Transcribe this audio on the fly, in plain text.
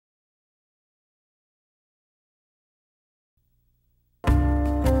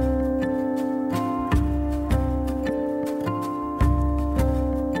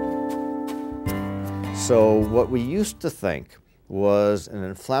So what we used to think was an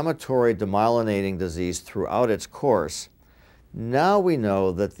inflammatory demyelinating disease throughout its course. Now we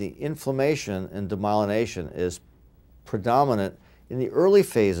know that the inflammation and demyelination is predominant in the early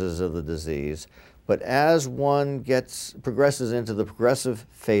phases of the disease, but as one progresses into the progressive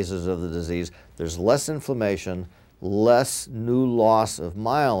phases of the disease, there's less inflammation, less new loss of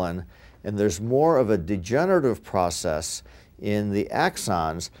myelin, and there's more of a degenerative process in the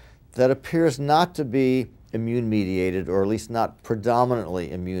axons that appears not to be immune-mediated, or at least not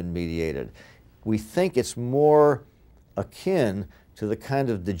predominantly immune-mediated. We think it's more akin to the kind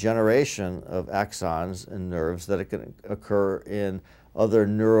of degeneration of axons and nerves that can occur in other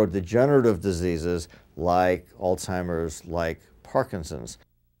neurodegenerative diseases like Alzheimer's, like Parkinson's.